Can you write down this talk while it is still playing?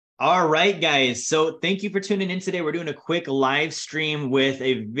All right, guys. So thank you for tuning in today. We're doing a quick live stream with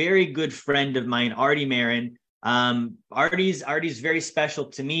a very good friend of mine, Arte Marten. Artie's very special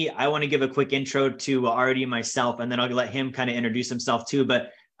to me. I want to give a quick intro to Arte myself, and then I'll let him kind of introduce himself too. But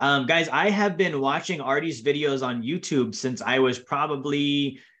guys, I have been watching Artie's videos on YouTube since I was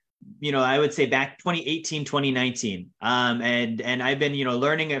probably, I would say back 2018, 2019. And I've been,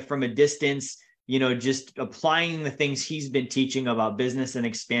 learning it from a distance, just applying the things he's been teaching about business and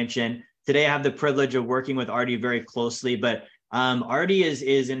expansion. Today, I have the privilege of working with Arte very closely, but Arte is,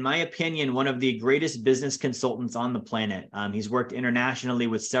 in my opinion, one of the greatest business consultants on the planet. He's worked internationally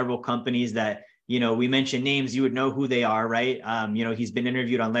with several companies that, we mention names, you would know who they are, right? He's been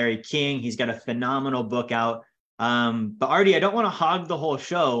interviewed on Larry King. He's got a phenomenal book out. But Arte, I don't want to hog the whole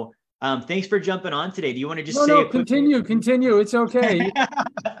show. Thanks for jumping on today. Do you want to just say a quick continue. It's okay.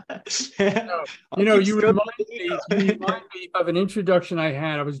 You remind me of an introduction I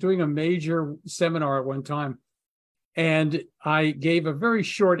had. I was doing a major seminar at one time, and I gave a very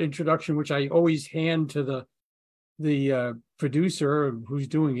short introduction, which I always hand to the producer who's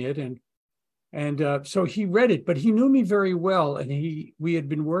doing it, and so he read it, but he knew me very well, and we had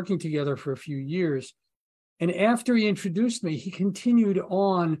been working together for a few years. And after he introduced me, he continued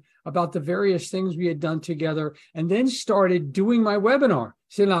on about the various things we had done together, and then started doing my webinar.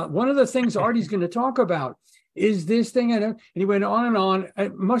 So now, one of the things Artie's going to talk about is this thing, and he went on and on.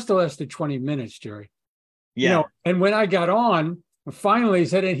 It must have lasted 20 minutes, Jerry. Yeah. And when I got on, finally he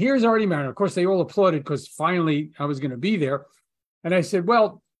said, and here's Arte Marten. Of course, they all applauded because finally I was going to be there. And I said,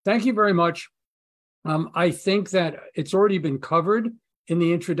 well, thank you very much. I think that it's already been covered in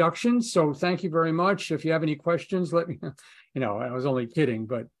the introduction. So thank you very much. If you have any questions, let me know. I was only kidding,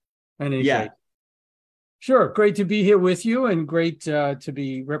 but anyway. Sure. Great to be here with you, and great to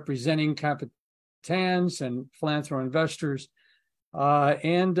be representing Capitans and philanthro investors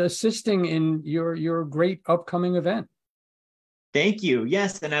and assisting in your great upcoming event. Thank you.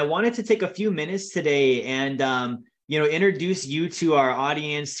 Yes. And I wanted to take a few minutes today and, introduce you to our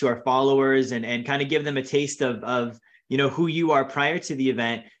audience, to our followers, and kind of give them a taste of who you are prior to the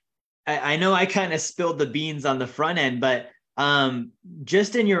event. I know I kind of spilled the beans on the front end, but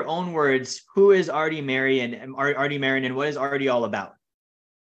just in your own words, who is Arte Marten and what is Arte all about?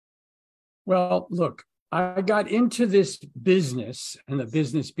 Well, look, I got into this business, and the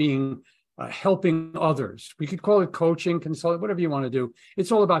business being helping others. We could call it coaching, consulting, whatever you want to do.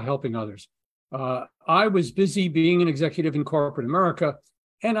 It's all about helping others. I was busy being an executive in corporate America,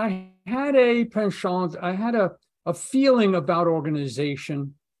 and I had a penchant. I had a feeling about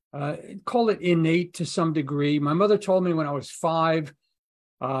organization, call it innate to some degree. My mother told me when I was 5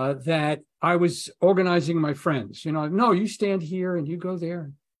 that I was organizing my friends. No, you stand here and you go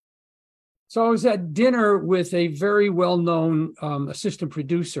there. So I was at dinner with a very well-known assistant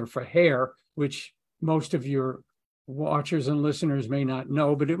producer for Hair, which most of your watchers and listeners may not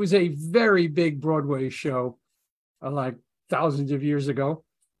know, but it was a very big Broadway show like thousands of years ago.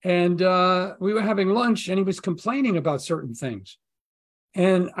 And we were having lunch, and he was complaining about certain things.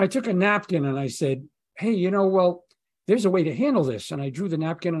 And I took a napkin and I said, hey, well, there's a way to handle this. And I drew the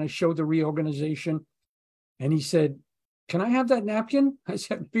napkin and I showed the reorganization. And he said, can I have that napkin? I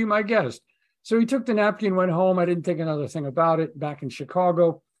said, be my guest. So he took the napkin, went home. I didn't think another thing about it back in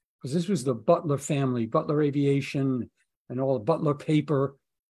Chicago, because this was the Butler family, Butler Aviation and all the Butler paper.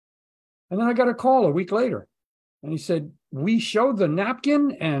 And then I got a call a week later. And he said, we showed the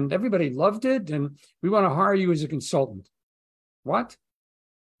napkin and everybody loved it, and we want to hire you as a consultant. What?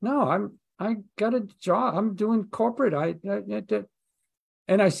 No, I got a job. I'm doing corporate.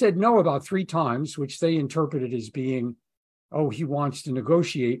 And I said no about 3 times, which they interpreted as being, oh, he wants to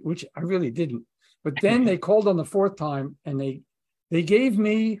negotiate, which I really didn't. But then they called on the 4th time, and they gave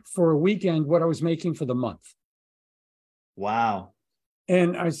me for a weekend what I was making for the month. Wow.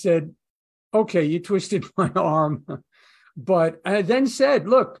 And I said, okay, you twisted my arm. But I then said,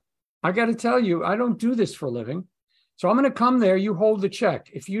 look, I got to tell you, I don't do this for a living. So I'm going to come there. You hold the check.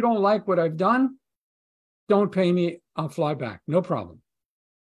 If you don't like what I've done, don't pay me. I'll fly back. No problem.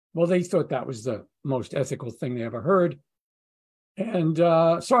 Well, they thought that was the most ethical thing they ever heard. And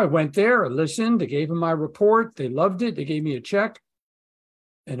so I went there, I listened, I gave them my report. They loved it. They gave me a check.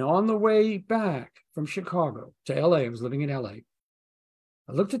 And on the way back from Chicago to LA, I was living in LA.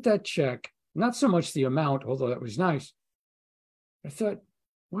 I looked at that check, not so much the amount, although that was nice. I thought,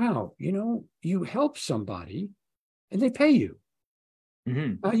 wow, you help somebody and they pay you.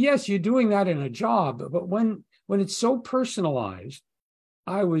 Mm-hmm. Yes, you're doing that in a job, but when it's so personalized,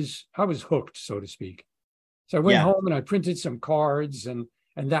 I was hooked, so to speak. So I went home and I printed some cards, and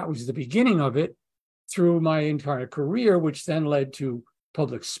that was the beginning of it through my entire career, which then led to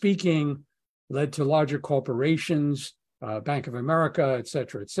public speaking, led to larger corporations, Bank of America, et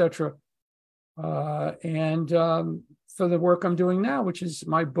cetera, et cetera. And for the work I'm doing now, which is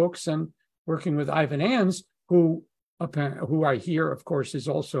my books and working with Ivan Ans, who I hear, of course, is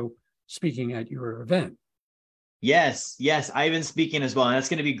also speaking at your event. Yes, Ivan's speaking as well. And that's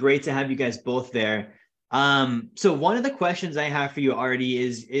going to be great to have you guys both there. So one of the questions I have for you, Artie,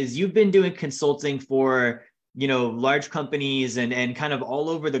 is you've been doing consulting for, large companies and kind of all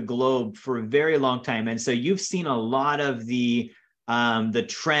over the globe for a very long time. And so you've seen a lot of the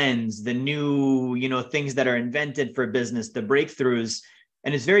trends, the new, things that are invented for business, the breakthroughs.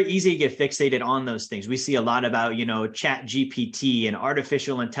 And it's very easy to get fixated on those things. We see a lot about, Chat GPT and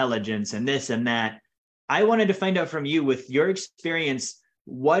artificial intelligence and this and that. I wanted to find out from you, with your experience,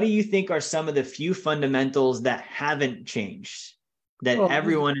 what do you think are some of the few fundamentals that haven't changed that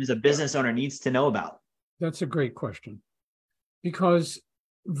everyone as a business owner needs to know about? That's a great question, because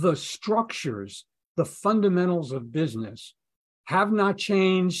the structures, the fundamentals of business have not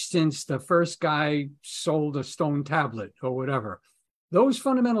changed since the first guy sold a stone tablet or whatever. Those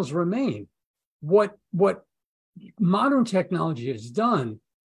fundamentals remain. What modern technology has done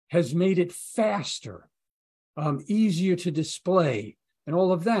has made it faster, easier to display, and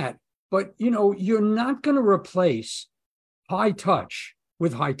all of that. But, you're not going to replace high touch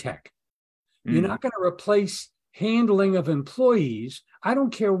with high tech. You're not going to replace handling of employees. I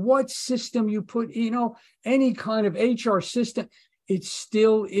don't care what system you put, any kind of HR system, it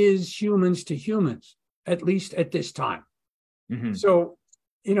still is humans to humans, at least at this time. Mm-hmm. So,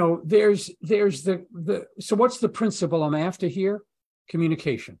 there's so what's the principle I'm after here?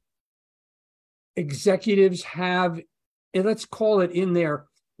 Communication. Executives have, let's call it in their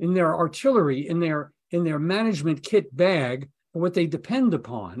artillery, in their management kit bag, what they depend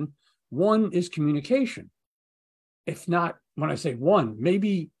upon. One is communication. If not, when I say one,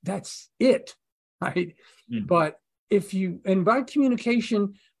 maybe that's it, right? Mm-hmm. But and by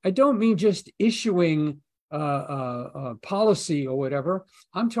communication, I don't mean just issuing a policy or whatever.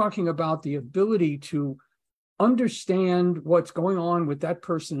 I'm talking about the ability to understand what's going on with that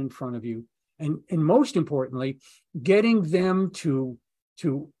person in front of you. And most importantly, getting them to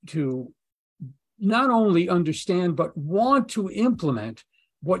not only understand, but want to implement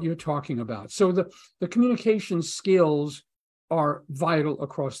what you're talking about. So the communication skills are vital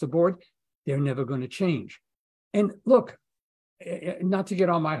across the board. They're never going to change. And look, not to get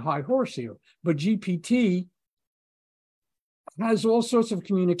on my high horse here, but GPT has all sorts of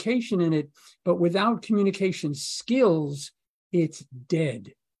communication in it, but without communication skills, it's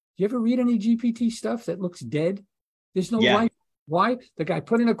dead. You ever read any GPT stuff that looks dead? There's no life. Why? The guy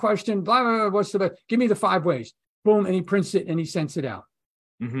put in a question, blah, blah, blah, what's the best? Give me the 5 ways. Boom, and he prints it and he sends it out.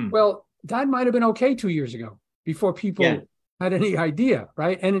 Mm-hmm. Well, that might have been okay 2 years ago, before people had any idea,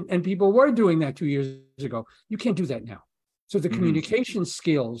 right? And people were doing that 2 years ago. You can't do that now. So the communication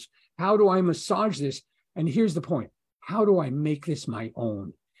skills, how do I massage this? And here's the point. How do I make this my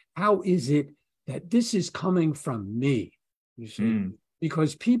own? How is it that this is coming from me? You see?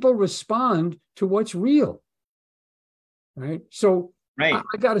 Because people respond to what's real, right? So I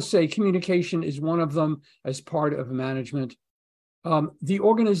got to say, communication is one of them as part of management. The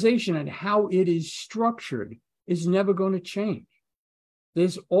organization and how it is structured is never going to change.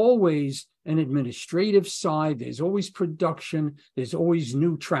 There's always an administrative side. There's always production. There's always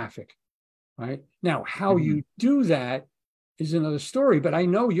new traffic, right? Now, how you do that is another story, but I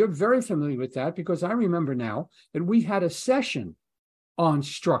know you're very familiar with that, because I remember now that we had a session on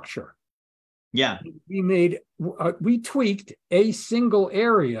structure. Yeah. We tweaked a single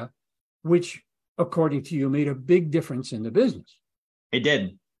area, which, according to you, made a big difference in the business. It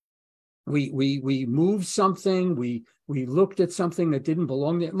did. We moved something. We looked at something that didn't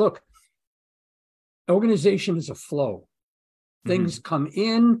belong there. Look, organization is a flow. Things come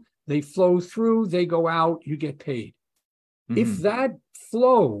in, they flow through, they go out, you get paid. If that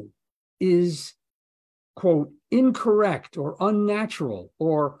flow is, quote, incorrect or unnatural,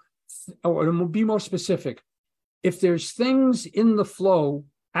 or to be more specific, if there's things in the flow,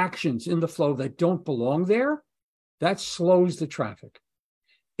 actions in the flow that don't belong there, that slows the traffic.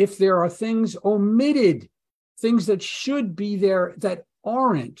 If there are things omitted, things that should be there that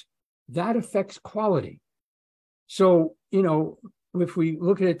aren't, that affects quality. So, if we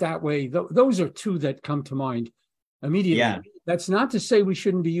look at it that way, those are two that come to mind immediately. Yeah. That's not to say we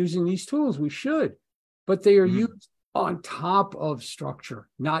shouldn't be using these tools. We should, but they are used on top of structure,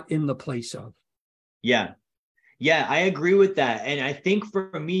 not in the place of. Yeah. Yeah, I agree with that. And I think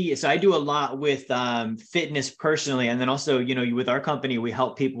for me, so I do a lot with fitness personally. And then also, with our company, we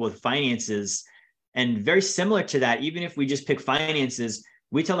help people with finances. And very similar to that, even if we just pick finances,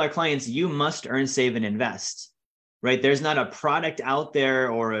 we tell our clients, you must earn, save, and invest, right? There's not a product out there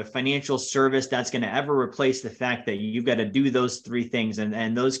or a financial service that's going to ever replace the fact that you've got to do those three things.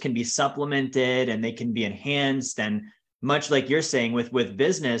 And those can be supplemented and they can be enhanced. And much like you're saying with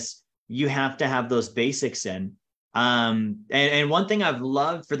business, you have to have those basics in. And one thing I've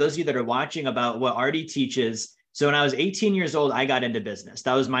loved for those of you that are watching about what Arte teaches. So when I was 18 years old, I got into business.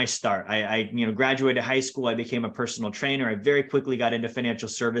 That was my start. I graduated high school. I became a personal trainer. I very quickly got into financial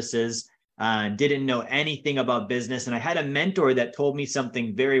services, didn't know anything about business. And I had a mentor that told me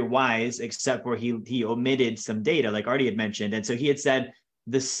something very wise, except where he omitted some data, like Arte had mentioned. And so he had said,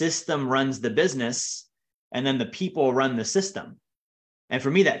 the system runs the business and then the people run the system. And for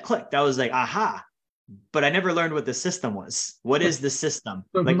me, that clicked. I was like, aha. But I never learned what the system was. What is the system?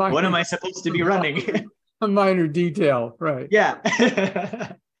 Like, what am I supposed to be running? A minor detail, right?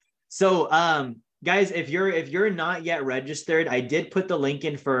 Yeah. So, guys, if you're not yet registered, I did put the link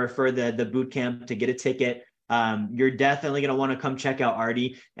in for the boot camp to get a ticket. You're definitely going to want to come check out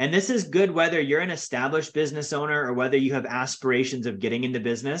Arte. And this is good whether you're an established business owner or whether you have aspirations of getting into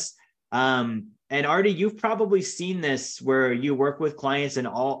business. And Arte, you've probably seen this where you work with clients and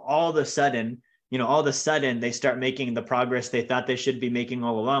all of a sudden, they start making the progress they thought they should be making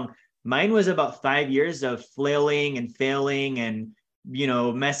all along. Mine was about 5 years of flailing and failing and,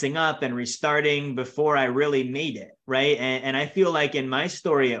 messing up and restarting before I really made it. Right. And I feel like in my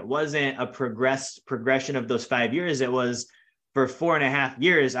story, it wasn't a progression of those 5 years. It was for 4.5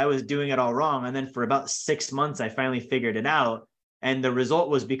 years, I was doing it all wrong. And then for about 6 months, I finally figured it out. And the result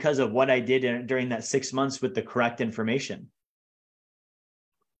was because of what I did during that 6 months with the correct information.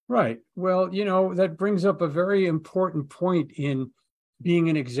 Right. Well, that brings up a very important point in being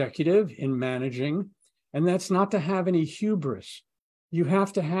an executive, in managing, and that's not to have any hubris. You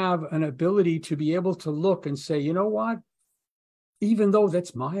have to have an ability to be able to look and say, you know what, even though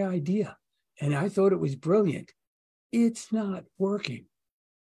that's my idea and I thought it was brilliant, it's not working.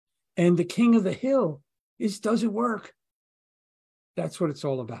 And the king of the hill doesn't work. That's what it's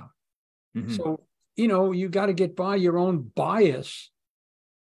all about. Mm-hmm. So, you got to get by your own bias,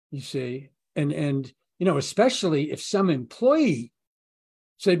 you see, and especially if some employee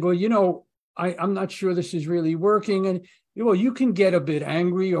said, well, I'm not sure this is really working. And, you can get a bit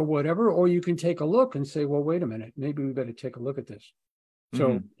angry or whatever, or you can take a look and say, well, wait a minute, maybe we better take a look at this.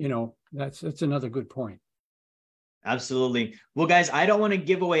 So, that's another good point. Absolutely. Well, guys, I don't want to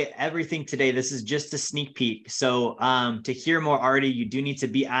give away everything today. This is just a sneak peek. So to hear more Arte, you do need to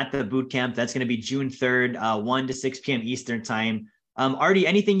be at the boot camp. That's going to be June 3rd, 1 to 6 p.m. Eastern time. Arte,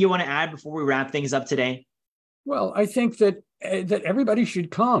 anything you want to add before we wrap things up today? Well, I think that everybody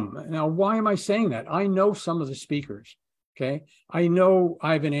should come. Now, why am I saying that? I know some of the speakers. Okay. I know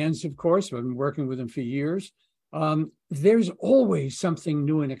Ivan Ans, of course. I've been working with him for years. There's always something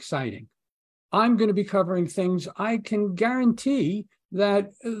new and exciting. I'm going to be covering things I can guarantee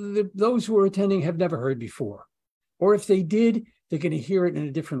that those who are attending have never heard before. Or if they did, they're going to hear it in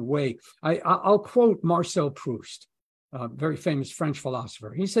a different way. I'll quote Marcel Proust, a very famous French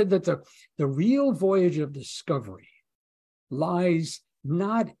philosopher. He said that the real voyage of discovery lies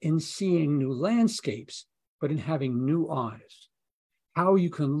not in seeing new landscapes, but in having new eyes, how you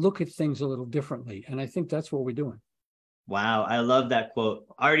can look at things a little differently. And I think that's what we're doing. Wow. I love that quote.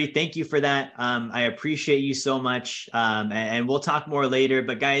 Arte, thank you for that. I appreciate you so much. And we'll talk more later,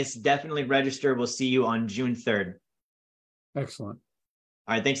 but guys, definitely register. We'll see you on June 3rd. Excellent.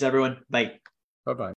 All right. Thanks everyone. Bye. Bye-bye.